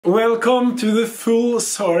Welcome to the full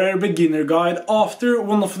Sorare beginner guide after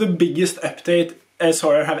one of the biggest updates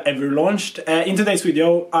Sorare have ever launched. In today's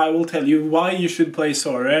video I will tell you why you should play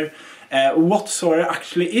Sorare, what Sorare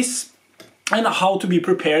actually is, and how to be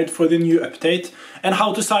prepared for the new update, and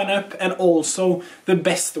how to sign up, and also the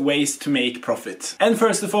best ways to make profit. And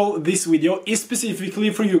first of all, this video is specifically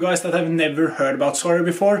for you guys that have never heard about Sorare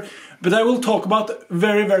before, but I will talk about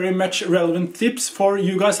very much relevant tips for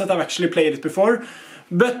you guys that have actually played it before.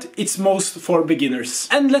 But it's most for beginners.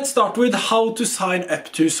 And let's start with how to sign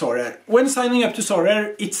up to Sorare. When signing up to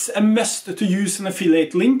Sorare, it's a must to use an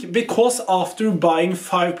affiliate link, because after buying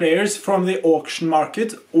 5 players from the auction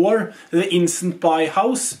market or the instant buy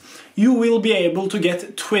house, you will be able to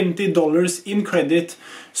get $20 in credit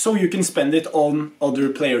so you can spend it on other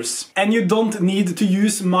players. And you don't need to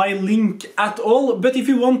use my link at all, but if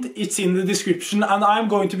you want, it's in the description, and I'm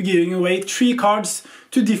going to be giving away 3 cards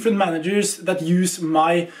to different managers that use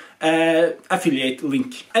my affiliate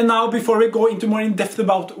link. And now, before we go into more in depth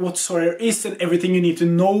about what Sorare is and everything you need to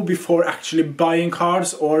know before actually buying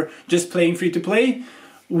cards or just playing free to play,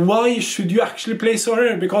 why should you actually play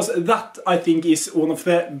Sorare? Because that, I think, is one of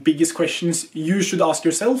the biggest questions you should ask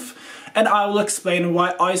yourself. And I will explain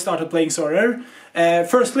why I started playing Sorare.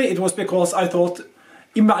 Firstly, it was because I thought,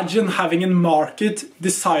 imagine having a market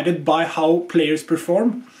decided by how players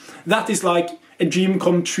perform. That is like a dream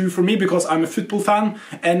come true for me, because I'm a football fan,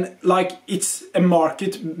 and like it's a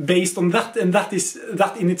market based on that, and that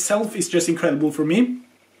in itself is just incredible for me.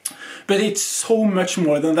 But it's so much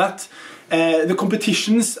more than that. The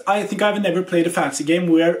competitions, I think I've never played a fantasy game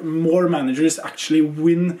where more managers actually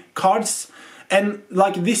win cards. And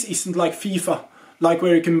like, this isn't like FIFA, like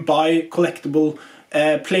where you can buy collectible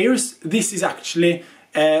players. This is actually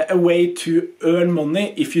a way to earn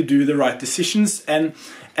money if you do the right decisions. And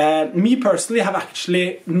me personally have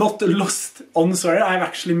actually not lost on Sorare. I've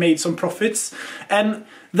actually made some profits, and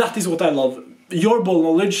that is what I love. Your ball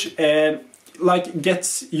knowledge like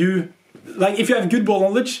gets you, like if you have good ball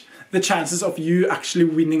knowledge, the chances of you actually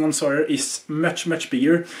winning on Sorare is much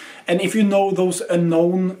bigger. And if you know those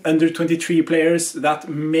unknown under 23 players that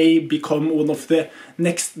may become one of the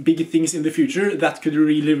next big things in the future, that could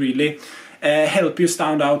really help you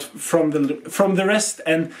stand out from the rest.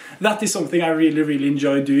 And that is something I really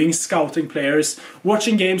enjoy doing: scouting players,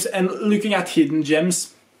 watching games, and looking at hidden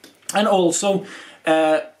gems. And also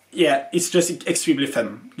yeah, it's just extremely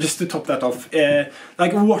fun, just to top that off.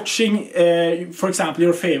 Like watching, for example,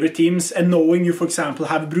 your favorite teams, and knowing you, for example,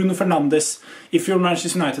 have Bruno Fernandes if you're a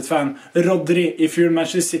Manchester United fan, Rodri if you're a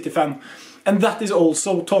Manchester City fan. And that is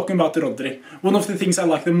also, talking about Rodri, one of the things I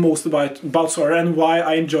like the most about Sorare, and why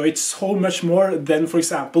I enjoy it so much more than, for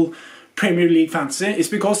example, Premier League Fantasy, is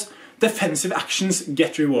because defensive actions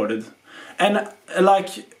get rewarded. And like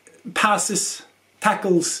passes,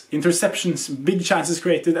 tackles, interceptions, big chances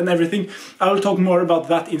created, and everything. I will talk more about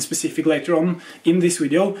that in specific later on in this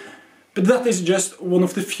video. But that is just one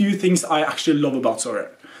of the few things I actually love about Sorare.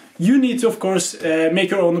 You need to, of course,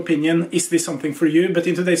 make your own opinion. Is this something for you? But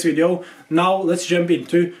in today's video, now let's jump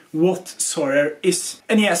into what Sorare is.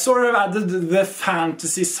 And yeah, Sorare added the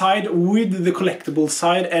fantasy side with the collectible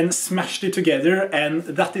side and smashed it together, and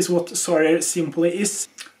that is what Sorare simply is.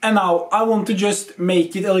 And now I want to just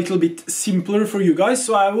make it a little bit simpler for you guys,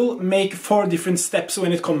 so I will make 4 different steps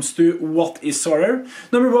when it comes to what is Sorare.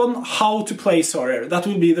 Number 1, how to play Sorare. That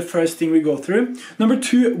will be the first thing we go through. Number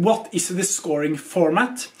 2, what is the scoring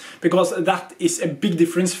format, because that is a big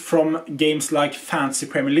difference from games like Fantasy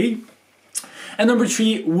Premier League. And number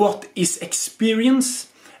 3, what is experience.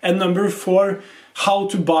 And number 4, how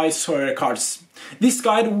to buy Sorare cards. This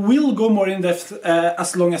guide will go more in depth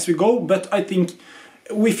as long as we go, but I think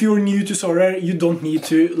if you're new to Sorare, you don't need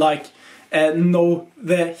to like know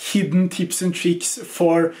the hidden tips and tricks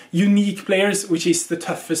for unique players, which is the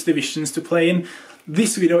toughest divisions to play in.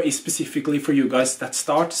 This video is specifically for you guys that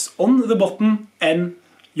starts on the bottom and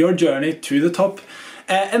your journey to the top.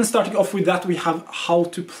 And starting off with that, we have how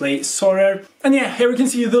to play Sorare. And yeah, here we can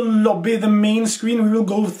see the lobby, the main screen. We will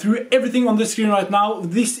go through everything on the screen right now.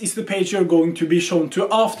 This is the page you're going to be shown to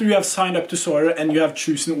after you have signed up to Sorare and you have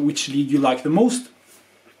chosen which league you like the most.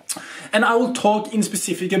 And I will talk in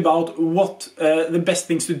specific about what the best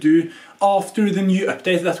things to do after the new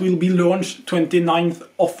update that will be launched 29th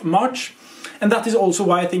of March. And that is also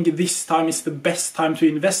why I think this time is the best time to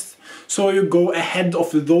invest, so you go ahead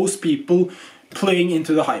of those people playing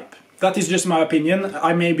into the hype. That is just my opinion.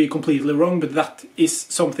 I may be completely wrong, but that is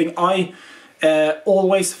something I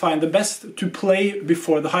always find the best, to play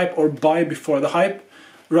before the hype or buy before the hype,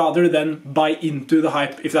 rather than buy into the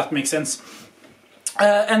hype, if that makes sense.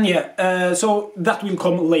 And yeah, so that will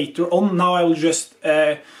come later on. Now I will just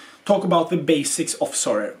talk about the basics of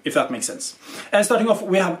Sorare, if that makes sense. Starting off,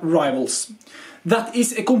 we have Rivals. That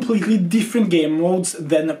is a completely different game modes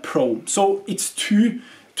than Pro. So it's two.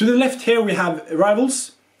 To the left here we have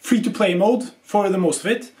Rivals, free-to-play mode for the most of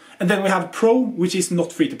it. And then we have Pro, which is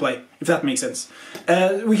not free-to-play, if that makes sense.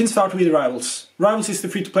 We can start with Rivals. Rivals is the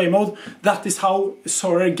free-to-play mode. That is how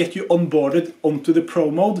Sorare get you onboarded onto the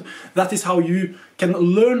Pro mode. That is how you can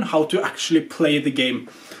learn how to actually play the game.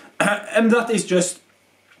 And that is just...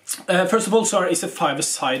 first of all, Sorare is a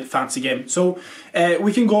five-a-side fantasy game. So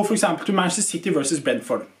we can go, for example, to Manchester City versus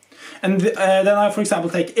Brentford. And then I, for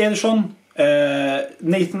example, take Ederson,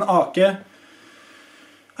 Nathan Ake.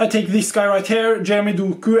 I take this guy right here, Jeremy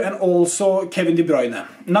Doku, and also Kevin De Bruyne.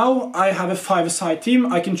 Now I have a five-a-side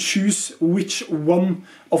team. I can choose which one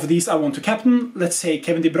of these I want to captain. Let's say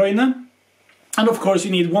Kevin De Bruyne. And of course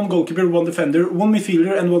you need one goalkeeper, one defender, one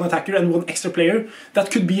midfielder and one attacker and one extra player. That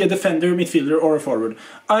could be a defender, midfielder or a forward.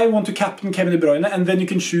 I want to captain Kevin De Bruyne, and then you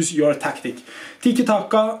can choose your tactic.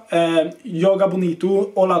 Tiki-taka, yoga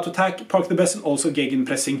bonito, all-out attack, park the best, and also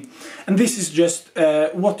gegenpressing. And this is just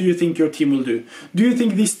what do you think your team will do? Do you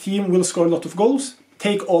think this team will score a lot of goals?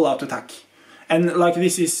 Take all-out attack. And like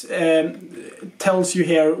this is tells you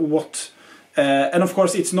here what... and of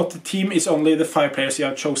course it's not the team, it's only the 5 players you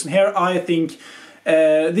have chosen here. I think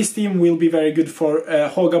this team will be very good for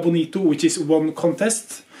Joga Bonito, which is one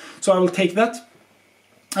contest. So I will take that.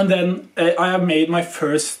 And then I have made my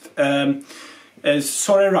first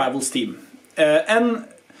Sorare Rivals team. And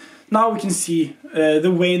now we can see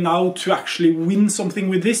the way now to actually win something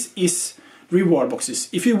with this is reward boxes.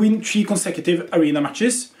 If you win 3 consecutive arena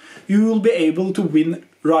matches, you will be able to win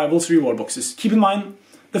Rivals reward boxes. Keep in mind,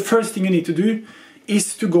 the first thing you need to do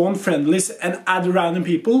is to go on friendlies and add random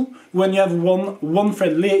people. When you have one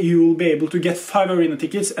friendly, you will be able to get 5 arena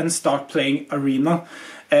tickets and start playing arena.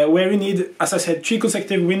 Where you need, as I said, 3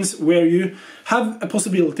 consecutive wins, where you have a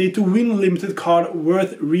possibility to win a limited card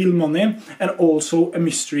worth real money and also a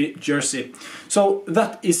mystery jersey. So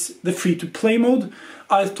that is the free-to-play mode.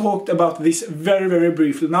 I talked about this very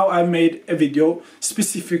briefly. Now I've made a video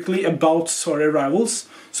specifically about Sorare Rivals.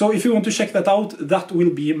 So if you want to check that out, that will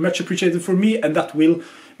be much appreciated for me, and that will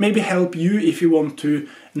maybe help you if you want to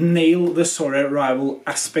nail the Sorare Rival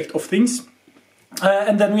aspect of things.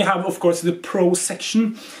 And then we have, of course, the Pro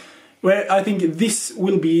section, where I think this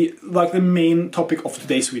will be like the main topic of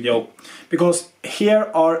today's video. Because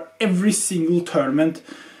here are every single tournament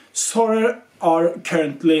Sorare are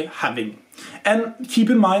currently having. And keep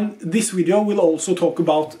in mind, this video will also talk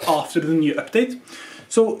about after the new update.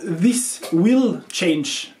 So this will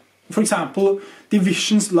change. For example,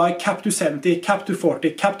 divisions like Cap 270, Cap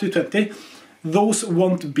 240, Cap 220, those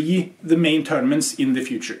won't be the main tournaments in the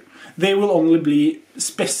future. They will only be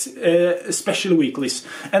special weeklies.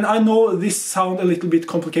 And I know this sounds a little bit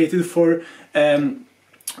complicated for you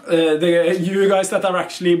guys that are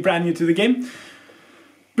actually brand new to the game.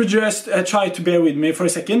 But just try to bear with me for a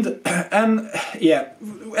second. And yeah,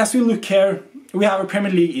 as we look here, we have a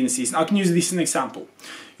Premier League in season. I can use this as an example.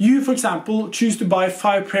 You, for example, choose to buy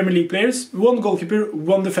 5 Premier League players, 1 goalkeeper,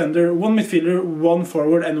 1 defender, 1 midfielder, 1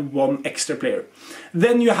 forward and 1 extra player.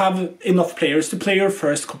 Then you have enough players to play your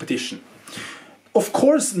first competition. Of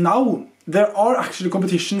course, now there are actually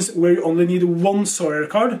competitions where you only need 1 Sorare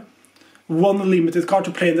card, 1 limited card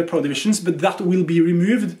to play in the Pro divisions, but that will be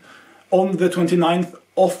removed on the 29th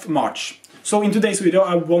of March. So in today's video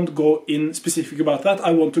I won't go in specific about that.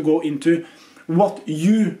 I want to go into what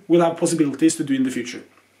you will have possibilities to do in the future.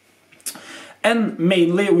 And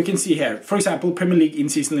mainly we can see here, for example, Premier League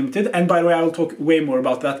in-season limited, and by the way I will talk way more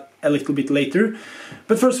about that a little bit later.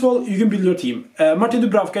 But first of all, you can build your team. Martin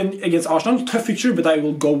Dubravka against Arsenal, tough fixture, but I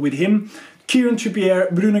will go with him. Kieran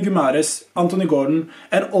Trippier, Bruno Guimaraes, Anthony Gordon,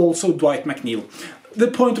 and also Dwight McNeil. The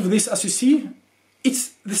point of this, as you see,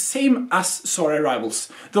 it's the same as Sorare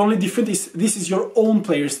Rivals. The only difference is this is your own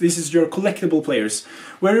players, this is your collectible players.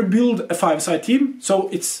 Where you build a 5-side team, so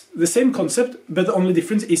it's the same concept, but the only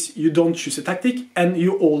difference is you don't choose a tactic and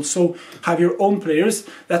you also have your own players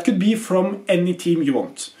that could be from any team you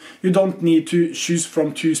want. You don't need to choose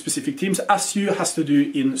from 2 specific teams as you have to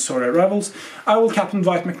do in Sorare Rivals. I will captain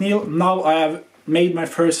Dwight McNeil. Now I have made my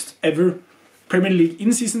first ever Premier League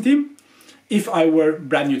in-season team if I were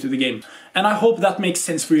brand new to the game. And I hope that makes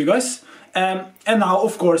sense for you guys. And now,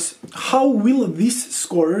 of course, how will these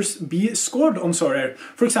scorers be scored on Sorare?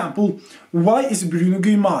 For example, why is Bruno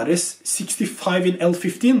Guimaraes 65 in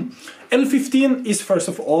L15? L15 is, first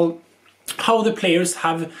of all, how the players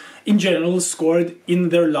have in general scored in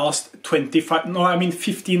their last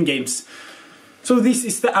 15 games. So this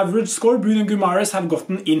is the average score Bruno Guimaraes have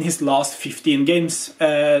gotten in his last 15 games,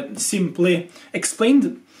 simply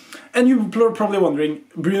explained. And you're probably wondering,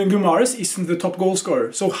 Bruno Guimaraes isn't the top goal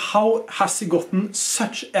scorer, so how has he gotten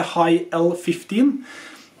such a high L15?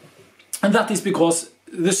 And that is because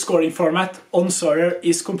the scoring format on Sorare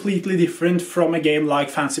is completely different from a game like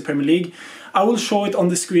Fantasy Premier League. I will show it on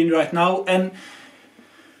the screen right now, and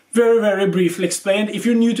very briefly explained. If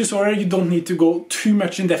you're new to Sorare, you don't need to go too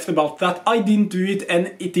much in depth about that. I didn't do it,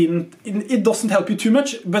 and it doesn't help you too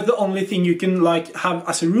much, but the only thing you can have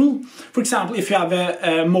as a rule, for example, if you have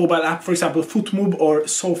a mobile app, for example Footmob or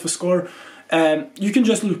SofaScore, you can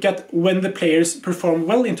just look at when the players perform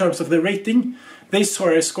well in terms of the rating. Their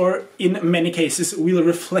Sorare score in many cases will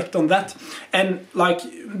reflect on that, and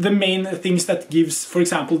the main things that gives, for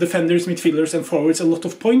example, defenders, midfielders and forwards a lot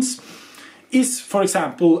of points is, for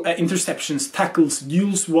example, interceptions, tackles,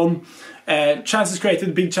 duels won, chances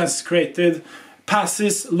created, big chances created,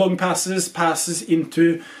 passes, long passes, passes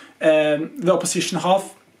into the opposition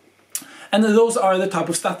half. And those are the type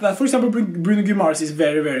of stats that, for example, Bruno Guimaraes is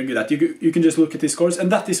very good at. You can just look at his scores,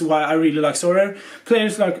 and that is why I really like Sorare.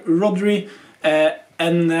 Players like Rodri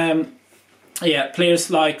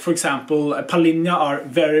players like, for example, Palinha are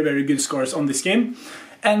very good scorers on this game.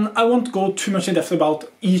 And I won't go too much in depth about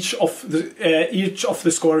each of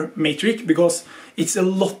the score matrix, because it's a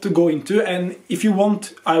lot to go into, and if you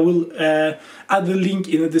want I will add the link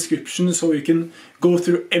in the description so you can go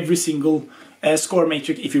through every single score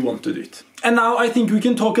matrix if you want to do it. And now I think we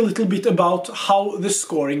can talk a little bit about how the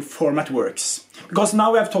scoring format works, because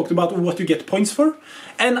now we have talked about what you get points for,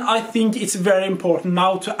 and I think it's very important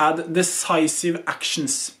now to add decisive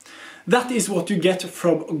actions. That is what you get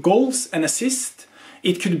from goals and assists.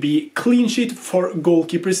 It could be clean sheet for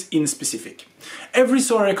goalkeepers in specific. Every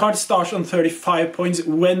Sorare card starts on 35 points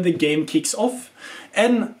when the game kicks off,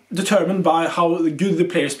 and determined by how good the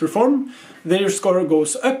players perform, their score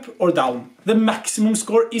goes up or down. The maximum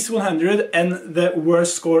score is 100 and the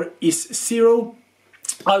worst score is 0.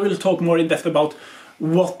 I will talk more in depth about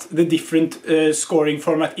what the different scoring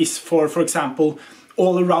format is for example,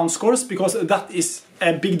 all-around scores, because that is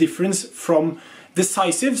a big difference from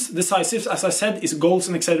decisives. Decisives, as I said, is goals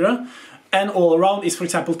and etc. And all around is, for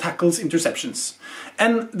example, tackles, interceptions.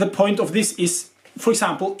 And the point of this is, for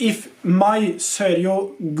example, if my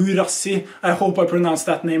Sergio Guirassi, I hope I pronounced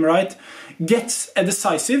that name right, gets a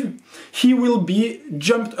decisive, he will be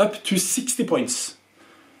jumped up to 60 points.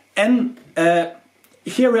 And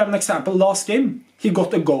here we have an example. Last game, he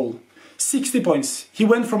got a goal. 60 points. He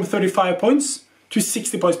went from 35 points to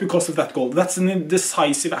 60 points because of that goal. That's an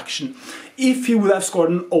indecisive action. If he would have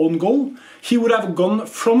scored an own goal, he would have gone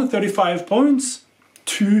from 35 points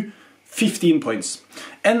to 15 points.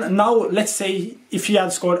 And now, let's say if he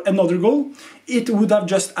had scored another goal, it would have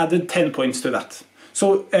just added 10 points to that.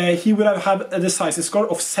 So he would have had a decisive score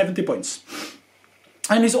of 70 points.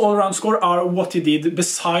 And his all-around score are what he did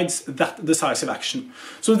besides that decisive action.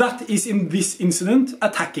 So that is, in this incident,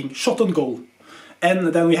 attacking, shot on goal.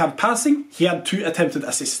 And then we have passing, he had 2 attempted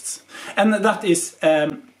assists. And that is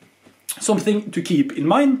something to keep in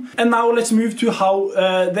mind. And now let's move to how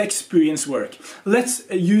the experience work. Let's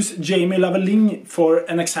use Jamie Laveling for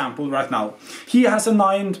an example right now. He has a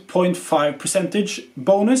 9.5%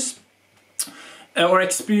 bonus, or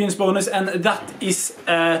experience bonus, and that is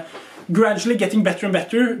gradually getting better and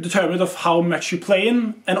better, determined of how much you play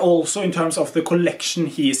in, and also in terms of the collection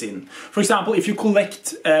he is in. For example, if you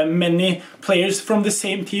collect many players from the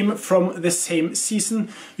same team from the same season,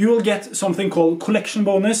 you will get something called collection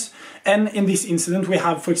bonus. And in this incident we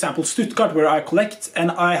have, for example, Stuttgart, where I collect, and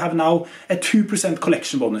I have now a 2%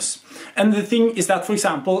 collection bonus. And the thing is that, for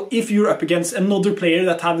example, if you're up against another player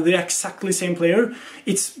that have the exactly same player,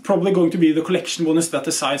 it's probably going to be the collection bonus that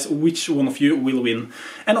decides which one of you will win.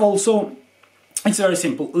 And also, it's very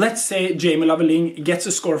simple. Let's say Jamie Laveling gets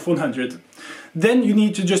a score of 100. Then you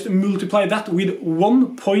need to just multiply that with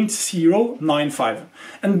 1.095.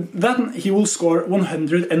 And then he will score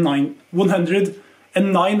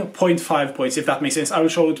 109.5 points, if that makes sense. I will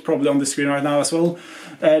show it probably on the screen right now as well,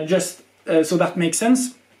 so that makes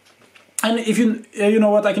sense. And if you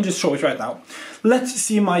know what, I can just show it right now. Let's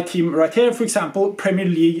see my team right here, for example, Premier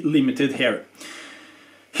League Limited here.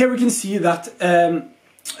 Here we can see that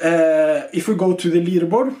if we go to the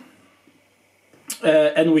leaderboard,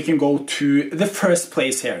 and we can go to the first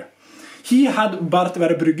place here. He had Bart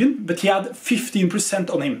Verbruggen, but he had 15%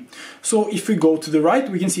 on him. So if we go to the right,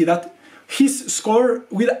 we can see that His score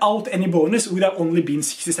without any bonus would have only been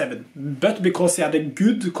 67, but because he had a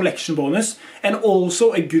good collection bonus and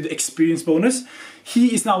also a good experience bonus,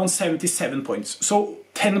 he is now on 77 points. So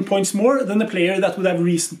 10 points more than the player that would have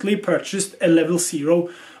recently purchased a level 0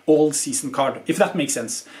 all season card, if that makes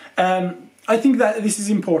sense. I think that this is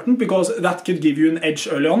important because that could give you an edge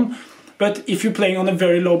early on. But if you're playing on a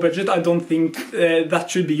very low budget, I don't think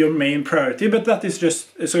that should be your main priority, but that is just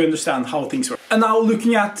so you understand how things work. And now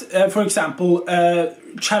looking at, for example,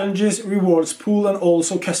 challenges, rewards pool, and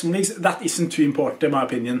also custom leagues, that isn't too important in my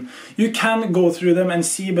opinion. You can go through them and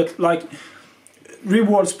see, but like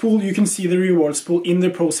rewards pool, you can see the rewards pool in the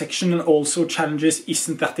pro section, and also challenges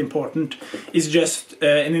isn't that important. It's just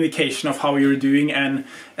an indication of how you're doing, and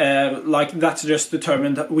like that's just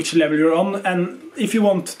determined which level you're on. And if you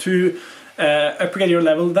want to upgrade your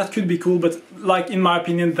level, that could be cool, but like in my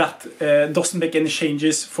opinion that doesn't make any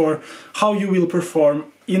changes for how you will perform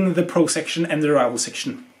in the pro section and the rival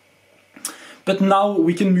section. But now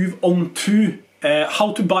we can move on to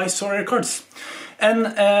how to buy Sorare cards. And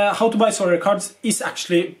how to buy Sorare cards is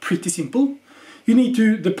actually pretty simple. You need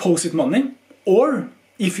to deposit money, or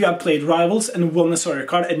if you have played Rivals and won a Sorare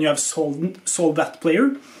card and you have sold that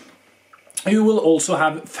player, you will also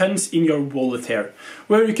have funds in your wallet here,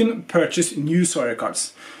 where you can purchase new Sorare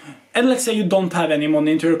cards. And let's say you don't have any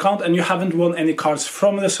money into your account and you haven't won any cards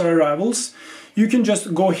from the Sorare Rivals, you can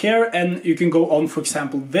just go here and you can go on, for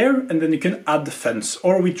example, there, and then you can add funds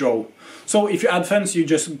or withdraw. So if you add funds, you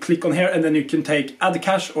just click on here and then you can take add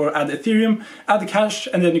cash or add Ethereum, add cash,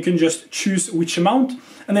 and then you can just choose which amount,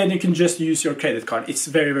 and then you can just use your credit card. It's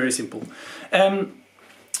very, very simple.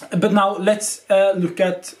 But now let's look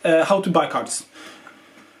at how to buy cards.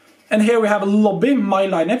 And here we have a lobby, My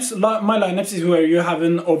Lineups. My Lineups is where you have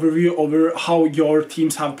an overview over how your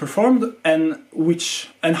teams have performed and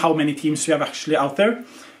how many teams you have actually out there.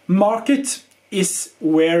 Market is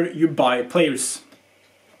where you buy players.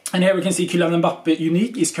 And here we can see Kylian Mbappe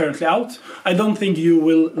Unique is currently out. I don't think you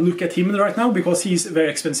will look at him right now because he's very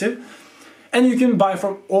expensive. And you can buy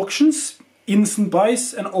from auctions, instant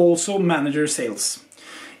buys, and also manager sales.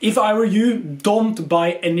 If I were you, don't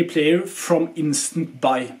buy any player from instant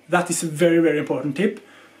buy. That is a very, very important tip,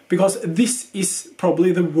 because this is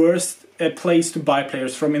probably the worst place to buy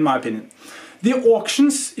players from, in my opinion. The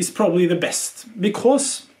auctions is probably the best,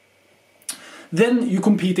 because then you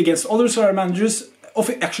compete against other Sorare managers of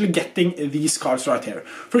actually getting these cards right here.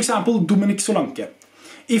 For example, Dominic Solanke.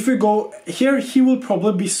 If we go here, he will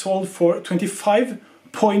probably be sold for 25.8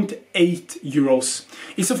 euros.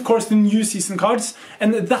 It's of course the new season cards,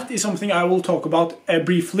 and that is something I will talk about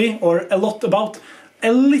briefly, or a lot about,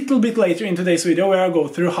 a little bit later in today's video, where I go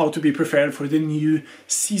through how to be prepared for the new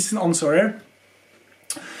season on Sorare.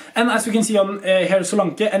 And as we can see on here,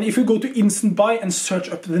 Solanke, and if we go to instant buy and search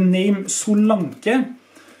up the name Solanke,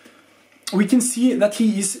 we can see that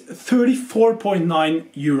he is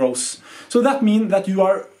 34.9 euros. So that means that you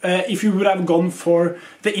are, if you would have gone for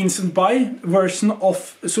the instant buy version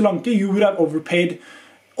of Solanke, you would have overpaid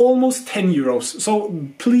almost 10 euros. So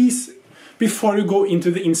please, before you go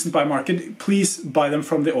into the instant buy market, please buy them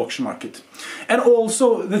from the auction market. And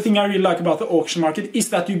also, the thing I really like about the auction market is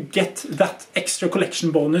that you get that extra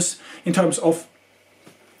collection bonus in terms of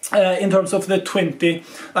the 20,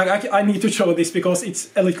 like I need to show this because it's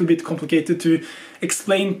a little bit complicated to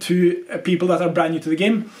explain to people that are brand new to the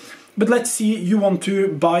game. But let's see, you want to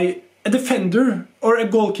buy a defender or a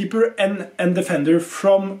goalkeeper and defender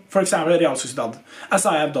from, for example, Real Sociedad, as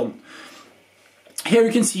I have done. Here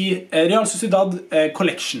you can see Real Sociedad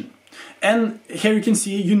collection. And here you can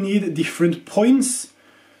see you need different points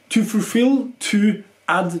to fulfill to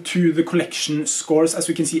add to the collection scores, as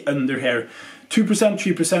we can see under here. 2%,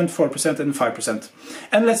 3%, 4%, and 5%.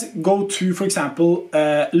 And let's go to, for example,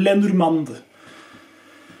 Lenormand.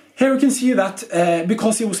 Here we can see that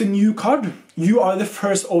because it was a new card, you are the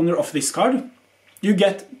first owner of this card. You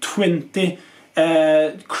get 20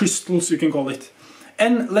 crystals, you can call it.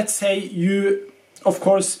 And let's say you, of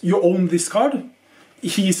course, you own this card.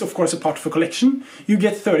 He is, of course, a part of a collection. You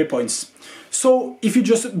get 30 points. So if you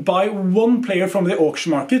just buy one player from the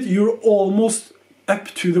auction market, you're almost up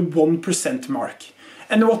to the 1% mark.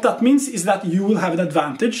 And what that means is that you will have an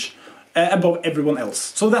advantage above everyone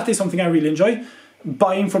else. So that is something I really enjoy,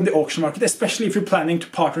 buying from the auction market, especially if you're planning to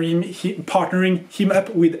partnering him up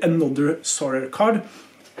with another Sorare card.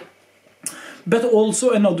 But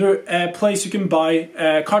also another place you can buy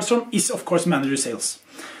cards from is, of course, manager sales.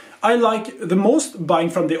 I like the most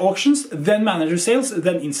buying from the auctions, then manager sales,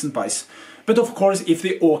 then instant buys. But of course, if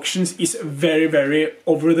the auctions is very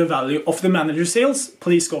over the value of the manager sales,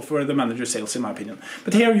 please go for the manager sales in my opinion.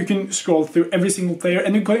 But here you can scroll through every single player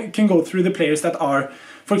and you can go through the players that are,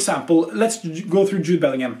 for example, let's go through Jude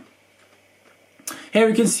Bellingham. Here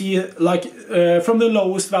you can see like from the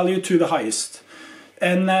lowest value to the highest.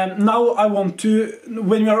 And now I want to,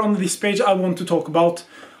 when we are on this page, I want to talk about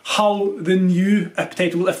how the new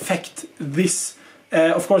update will affect this,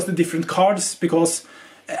 of course, the different cards, because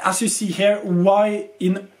as you see here, why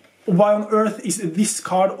on earth is this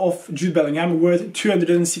card of Jude Bellingham worth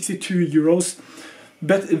 262 euros,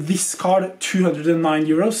 but this card 209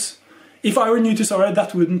 euros? If I were new to Sorare,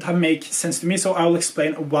 that wouldn't have made sense to me, so I'll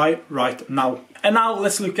explain why right now. And now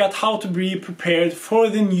let's look at how to be prepared for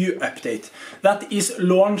the new update. That is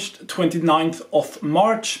launched 29th of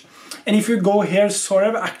March. And if you go here,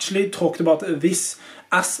 Sorare actually talked about this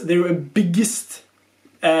as their biggest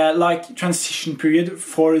like transition period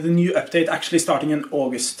for the new update, actually starting in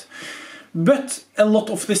August. But a lot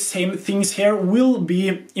of the same things here will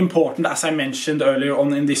be important, as I mentioned earlier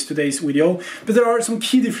on in today's video. But there are some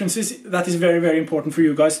key differences that is very important for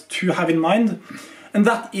you guys to have in mind. And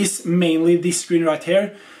that is mainly this screen right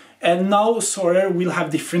here. And now Sorare will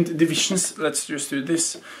have different divisions. Let's just do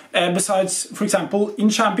this. Besides, for example, in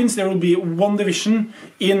Champions there will be one division.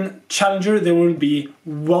 In Challenger there will be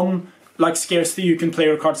one like scarcity you can play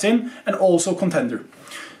your cards in, and also Contender.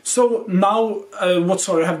 So now what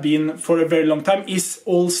Sorare have been for a very long time is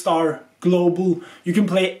All-Star Global. You can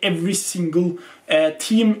play every single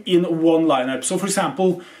team in one lineup. So for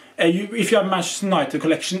example, if you have Manchester United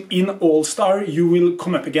collection in All-Star, you will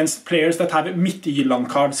come up against players that have Midtjylland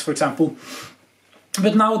cards, for example.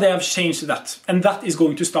 But now they have changed that, and that is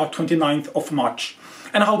going to start 29th of March.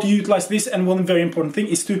 And how to utilize this, and one very important thing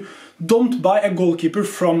is to don't buy a goalkeeper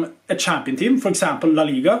from a champion team, for example La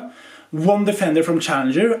Liga, one defender from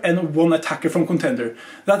Challenger and one attacker from Contender.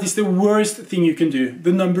 That is the worst thing you can do.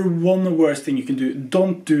 The number one worst thing you can do.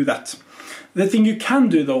 Don't do that. The thing you can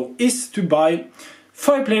do though is to buy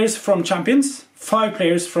 5 players from Champions, 5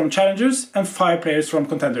 players from Challengers and 5 players from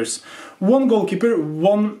Contenders. One goalkeeper,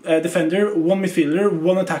 one defender, one midfielder,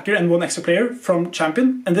 one attacker and one extra player from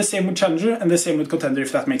Champion, and the same with Challenger and the same with Contender,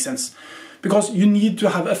 if that makes sense. Because you need to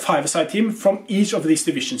have a 5-a-side team from each of these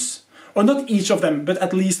divisions. Or not each of them, but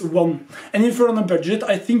at least one. And if you're on a budget,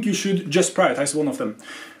 I think you should just prioritize one of them.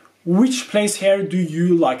 Which place here do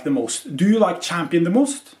you like the most? Do you like Champion the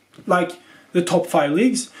most? Like the top 5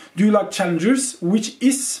 leagues? Do you like Challengers, which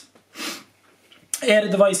is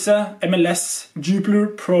Eredivisie, MLS, Jupiler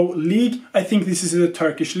Pro League? I think this is the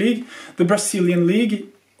Turkish league. The Brazilian league,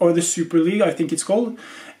 or the Super League, I think it's called.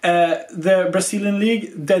 The Brazilian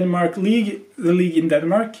league, Denmark league, the league in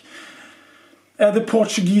Denmark. The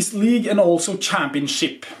Portuguese league, and also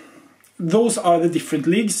Championship. Those are the different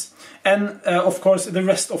leagues, and of course the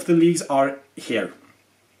rest of the leagues are here.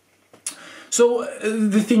 So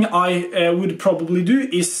the thing I would probably do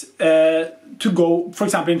is to go, for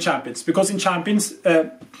example, in Champions, because in Champions,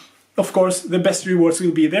 of course, the best rewards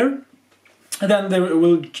will be there, and then they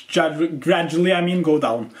will gradually, I mean, go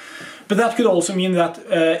down. But that could also mean that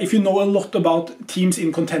if you know a lot about teams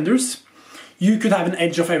in Contenders, you could have an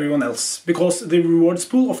edge of everyone else, because the rewards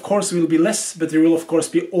pool, of course, will be less, but there will, of course,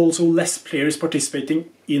 be also less players participating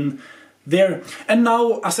in there. And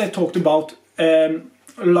now, as I talked about,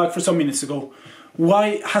 like for some minutes ago,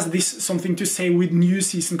 why has this something to say with new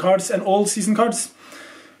season cards and old season cards?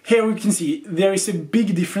 Here we can see there is a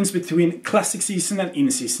big difference between classic season and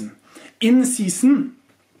in-season. In-season,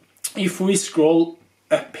 if we scroll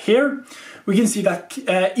up here, we can see that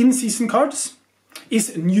in-season cards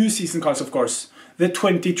is new season cards, of course. The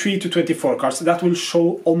 23 to 24 cards that will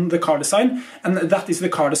show on the card design, and that is the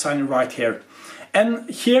card design right here. And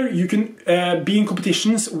here you can be in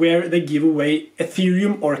competitions where they give away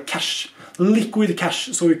Ethereum or cash, liquid cash,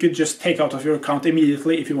 so you could just take out of your account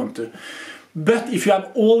immediately if you want to. But if you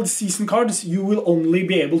have old season cards, you will only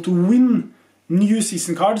be able to win new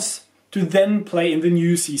season cards to then play in the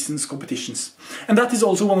new season's competitions. And that is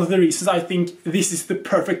also one of the reasons I think this is the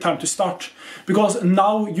perfect time to start. Because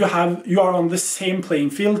now you are on the same playing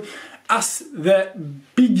field as the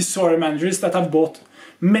big Sorare managers that have bought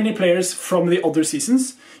many players from the other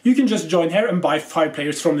seasons. You can just join here and buy 5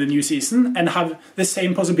 players from the new season and have the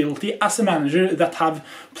same possibility as a manager that have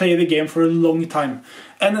played the game for a long time.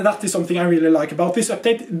 And that is something I really like about this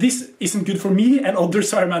update. This isn't good for me and other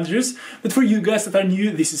Sorare managers, but for you guys that are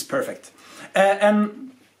new, this is perfect.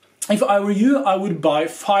 And if I were you, I would buy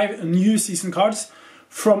 5 new season cards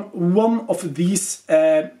from one of these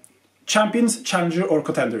Champions, Challenger or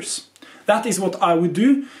Contenders. That is what I would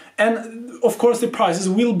do. And of course the prices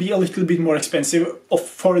will be a little bit more expensive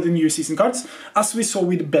for the new season cards, as we saw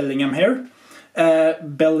with Bellingham here.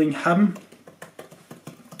 Bellingham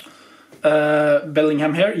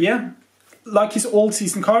here, yeah. Like his old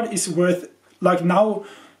season card is worth like now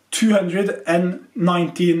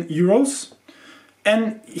 219 euros.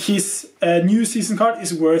 And his new season card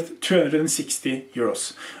is worth 260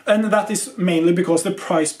 euros. And that is mainly because the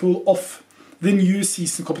prize pool of the new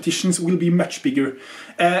season competitions will be much bigger.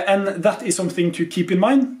 And that is something to keep in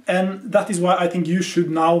mind. And that is why I think you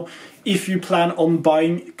should now, if you plan on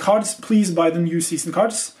buying cards, please buy the new season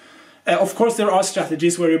cards. Of course, there are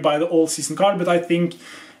strategies where you buy the old season card, but I think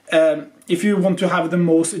if you want to have the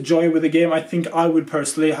most joy with the game, I think I would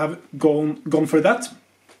personally have gone for that.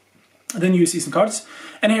 The new season cards.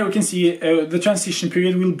 And here we can see the transition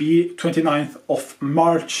period will be 29th of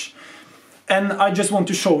March. And I just want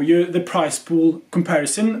to show you the prize pool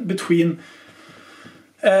comparison between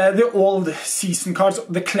the old season cards,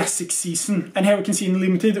 the classic season. And here we can see in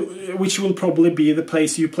limited, which will probably be the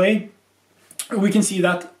place you play, we can see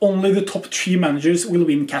that only the top 3 managers will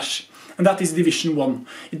win cash. And that is Division 1.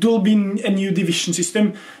 It will be a new division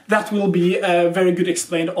system that will be very good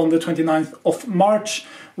explained on the 29th of March,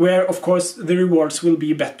 where of course the rewards will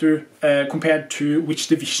be better compared to which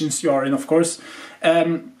divisions you are in, of course.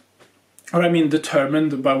 Or I mean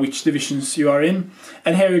determined by which divisions you are in.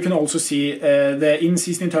 And here you can also see the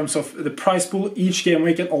in-season in terms of the prize pool, each game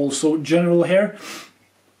week, and also general here.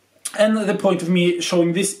 And the point of me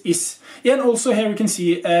showing this is, yeah, and also here we can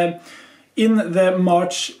see in the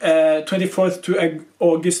March 24th to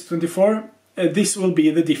August 24, this will be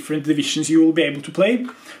the different divisions you will be able to play.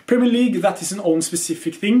 Premier League, that is an own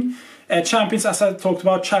specific thing. Champions, as I talked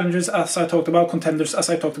about, Challengers, as I talked about, Contenders, as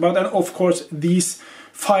I talked about, and of course these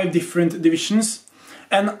 5 different divisions.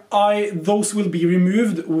 And those will be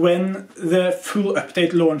removed when the full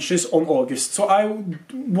update launches on August. So I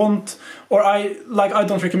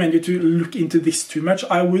don't recommend you to look into this too much.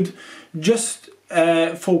 I would just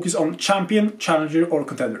focus on Champion, Challenger or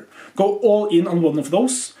Contender. Go all in on one of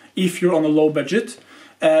those if you're on a low budget.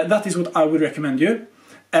 That is what I would recommend you.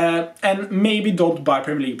 And maybe don't buy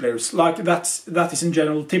Premier League players. Like that is in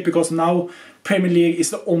general tip, because now Premier League is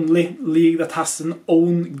the only league that has an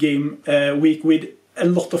own game week with a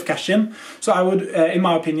lot of cash in. So I would, in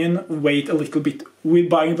my opinion, wait a little bit with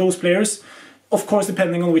buying those players. Of course,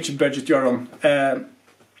 depending on which budget you're on.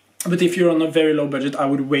 But if you're on a very low budget, I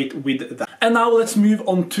would wait with that. And now let's move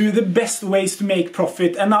on to the best ways to make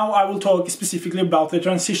profit. And now I will talk specifically about the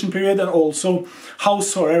transition period and also how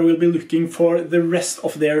Sorare will be looking for the rest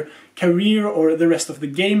of their career or the rest of the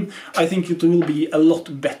game. I think it will be a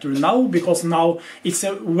lot better now, because now it's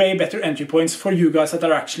a way better entry points for you guys that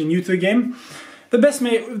are actually new to the game.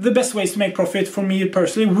 The best ways to make profit for me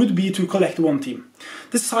personally would be to collect one team.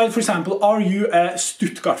 Decide, for example, are you a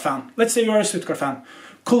Stuttgart fan? Let's say you're a Stuttgart fan.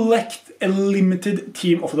 Collect a limited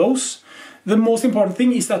team of those. The most important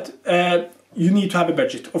thing is that you need to have a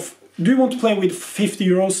budget of, do you want to play with 50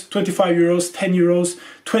 euros, 25 euros, 10 euros,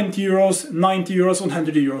 20 euros, 90 euros,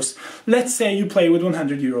 100 euros. Let's say you play with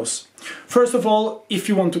 100 euros. First of all, if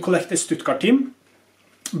you want to collect a Stuttgart team,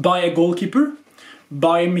 buy a goalkeeper,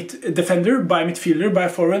 buy a defender, buy a midfielder, buy a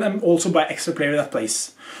forward, and also buy extra player that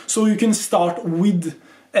plays. So you can start with,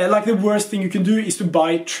 like the worst thing you can do is to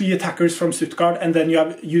buy 3 attackers from Stuttgart and then you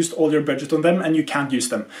have used all your budget on them and you can't use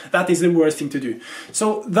them. That is the worst thing to do.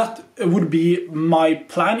 So that would be my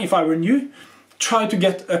plan if I were new. Try to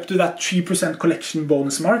get up to that 3% collection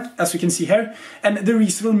bonus mark, as you can see here. And the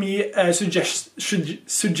reason for me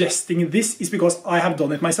suggesting this is because I have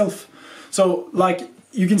done it myself. So like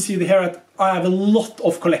you can see here, I have a lot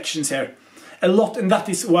of collections here. A lot, and that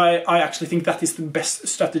is why I actually think that is the best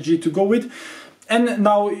strategy to go with. And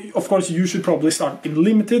now, of course, you should probably start in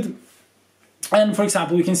limited. And for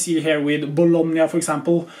example, we can see here with Bologna, for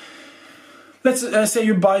example. Let's say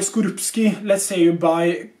you buy Skorupski, let's say you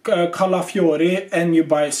buy Calafiori, and you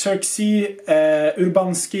buy Xerxes,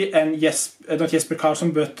 Urbanski, and not Jesper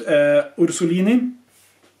Karlsson, but Ursulini.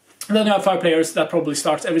 Then you have 5 players that probably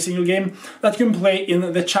starts every single game that can play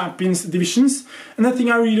in the Champions divisions. And the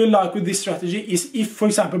thing I really like with this strategy is if, for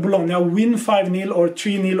example, Bologna win 5-0 or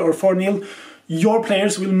 3-0 or 4-0, your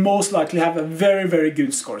players will most likely have a very, very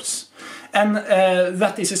good scores. And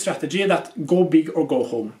that is a strategy that go big or go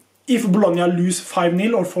home. If Bologna lose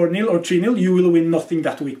 5-0 or 4-0 or 3-0, you will win nothing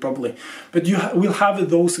that week probably. But you will have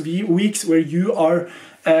those weeks where you are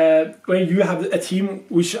where you have a team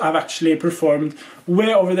which have actually performed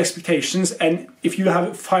way over the expectations, and if you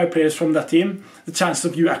have 5 players from that team, the chance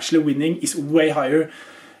of you actually winning is way higher.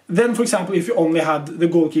 Then, for example, if you only had the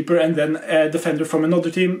goalkeeper and then a defender from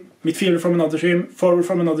another team, midfielder from another team, forward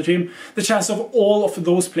from another team, the chance of all of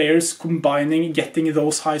those players combining, getting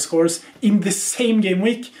those high scores in the same game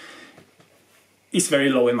week is very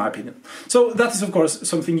low in my opinion. So that is of course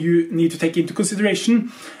something you need to take into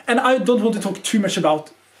consideration. And I don't want to talk too much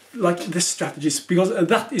about like the strategies, because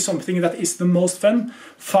that is something that is the most fun.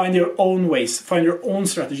 Find your own ways, find your own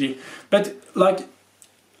strategy. But like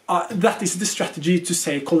that is the strategy to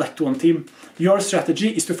say collect one team. Your strategy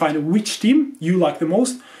is to find which team you like the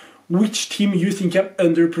most, which team you think have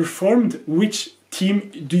underperformed, which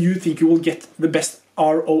team do you think you will get the best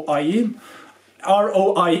ROI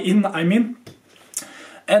in, I mean.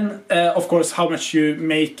 And of course how much you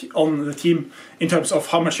make on the team in terms of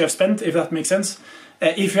how much you have spent, if that makes sense.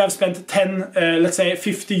 If you have spent 10, let's say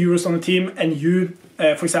 50 euros on the team, and you,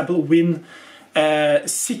 for example, win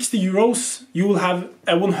 60 euros, you will have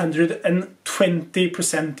a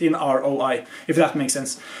 120% in ROI, if that makes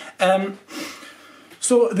sense.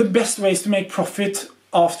 So the best ways to make profit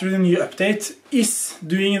after the new update is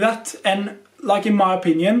doing that, and like in my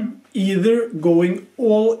opinion, either going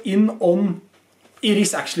all in on, it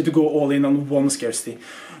is actually to go all in on one scarcity.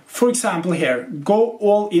 For example here, go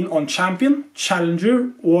all in on champion,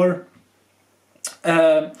 challenger, or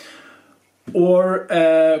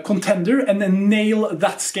contender, and then nail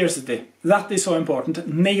that scarcity. That is so important.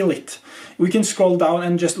 Nail it. We can scroll down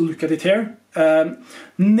and just look at it here.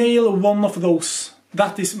 Nail one of those.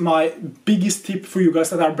 That is my biggest tip for you guys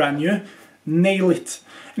that are brand new. Nail it.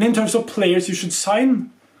 And in terms of players you should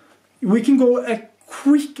sign, we can go a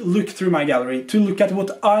quick look through my gallery to look at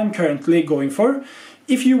what I'm currently going for,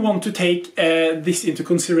 if you want to take this into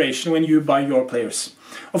consideration when you buy your players.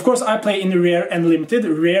 Of course, I play in rare and limited.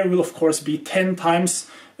 Rare will of course be 10 times,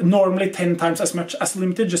 normally 10 times as much as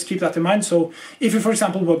limited, just keep that in mind. So if you, for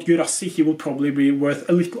example, want Gurassi, he will probably be worth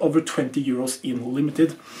a little over 20 euros in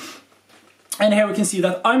limited. And here we can see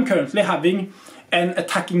that I'm currently having an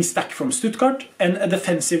attacking stack from Stuttgart and a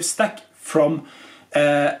defensive stack from,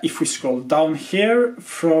 if we scroll down here,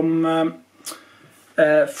 from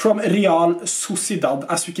Real Sociedad,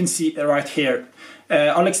 as we can see right here.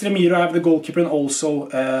 Alex Remiro, I have the goalkeeper and also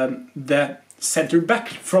the center back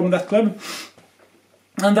from that club.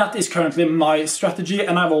 And that is currently my strategy,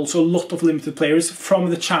 and I have also a lot of limited players from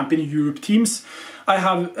the Champion Europe teams. I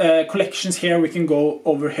have collections here, we can go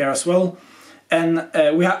over here as well. And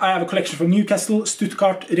I have a collection from Newcastle,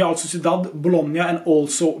 Stuttgart, Real Sociedad, Bologna, and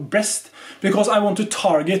also Brest, because I want to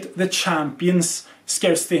target the champions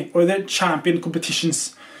scarcity, or the champion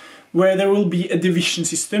competitions, where there will be a division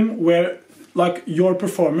system where like your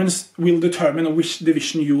performance will determine which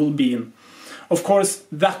division you will be in. Of course,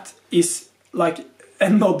 that is like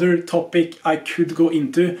another topic I could go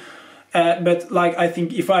into, but like I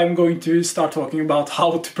think if I'm going to start talking about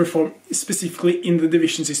how to perform specifically in the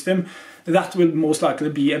division system, that will most likely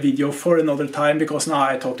be a video for another time, because now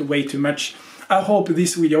I talked way too much. I hope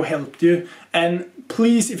this video helped you, and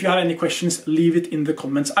please, if you have any questions, leave it in the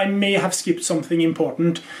comments. I may have skipped something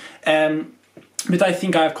important, but I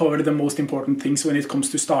think I've covered the most important things when it comes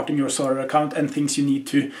to starting your Sorare account and things you need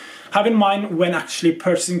to have in mind when actually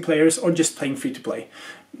purchasing players or just playing free-to-play.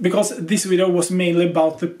 Because this video was mainly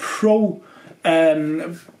about the pro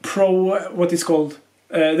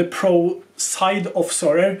side of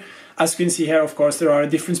Sorare. As you can see here, of course, there are a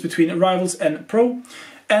difference between rivals and pro.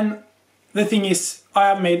 And the thing is, I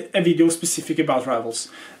have made a video specific about rivals.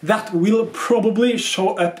 That will probably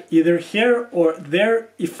show up either here or there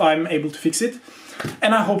if I'm able to fix it.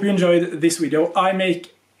 And I hope you enjoyed this video. I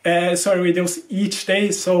make Sorare videos each day,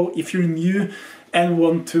 so if you're new and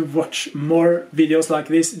want to watch more videos like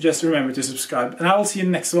this, just remember to subscribe. And I will see you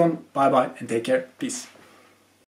in the next one. Bye bye and take care. Peace.